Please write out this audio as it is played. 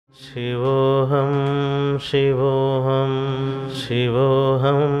Shivoham, Shivoham,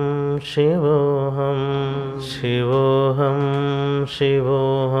 Shivoham, Shivoham, Shivoham,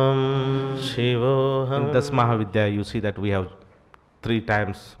 Shivoham, Shivoham. In this Mahavidya, you see that we have 3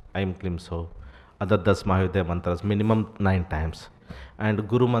 times Aim Klim So. Other 10 Mahavidya mantras, minimum 9 times. And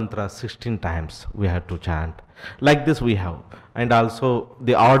Guru mantra 16 times we have to chant. Like this we have. And also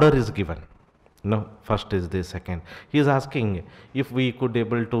the order is given. No, first is the second. He is asking if we could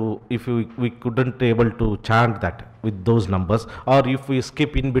able to, if we couldn't able to chant that with those numbers, or if we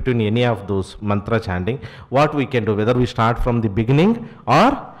skip in between any of those mantra chanting, what we can do, whether we start from the beginning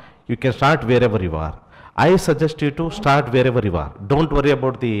or you can start wherever you are. I suggest you to start wherever you are. Don't worry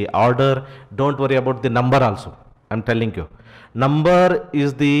about the order, don't worry about the number also. I am telling you. Number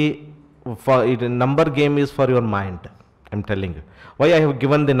is the, number game is for your mind. I am telling you. Why I have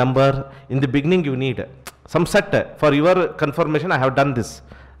given the number? In the beginning you need some set. For your confirmation I have done this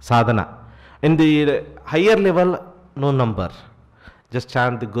sadhana. In the higher level, no number. Just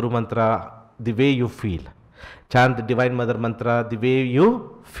chant the Guru mantra the way you feel. Chant the Divine Mother mantra the way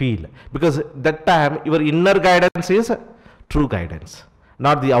you feel. Because that time your inner guidance is true guidance.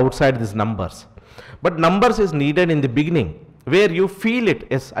 Not the outside these numbers. But numbers is needed in the beginning. Where you feel it.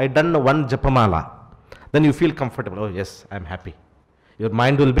 Yes, I done one japamala. Then you feel comfortable. Oh yes, I am happy. Your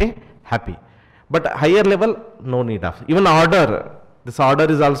mind will be happy. But higher level, no need of. Even order, this order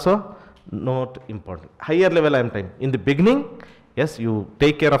is also not important. Higher level I am telling. In the beginning, yes, you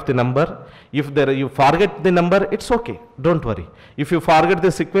take care of the number. If there you forget the number, it's okay. Don't worry. If you forget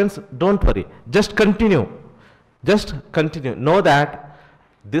the sequence, don't worry. Just continue. Just continue. Know that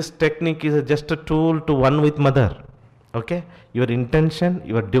this technique is just a tool to one with Mother. Okay, your intention,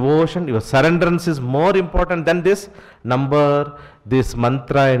 your devotion, your surrenderance is more important than this number, this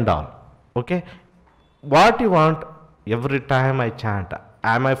mantra and all. Okay, what you want every time I chant,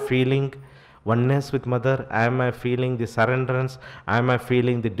 am I feeling oneness with Mother? Am I feeling the surrenderance? Am I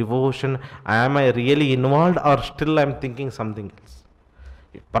feeling the devotion? Am I really involved, or still I am thinking something else?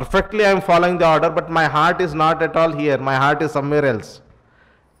 Perfectly I am following the order, but my heart is not at all here. My heart is somewhere else.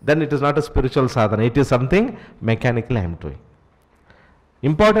 Then it is not a spiritual sadhana, it is something mechanical I am doing.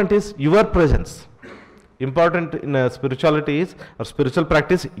 Important is your presence. Important in spirituality is, or spiritual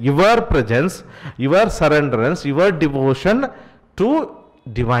practice, your presence, your surrenderance, your devotion to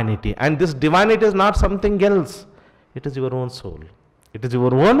divinity. And this divinity is not something else. It is your own soul. It is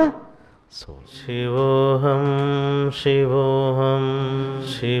your own soul. Shivoham, Shivoham,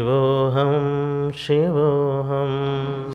 Shivoham, Shivoham.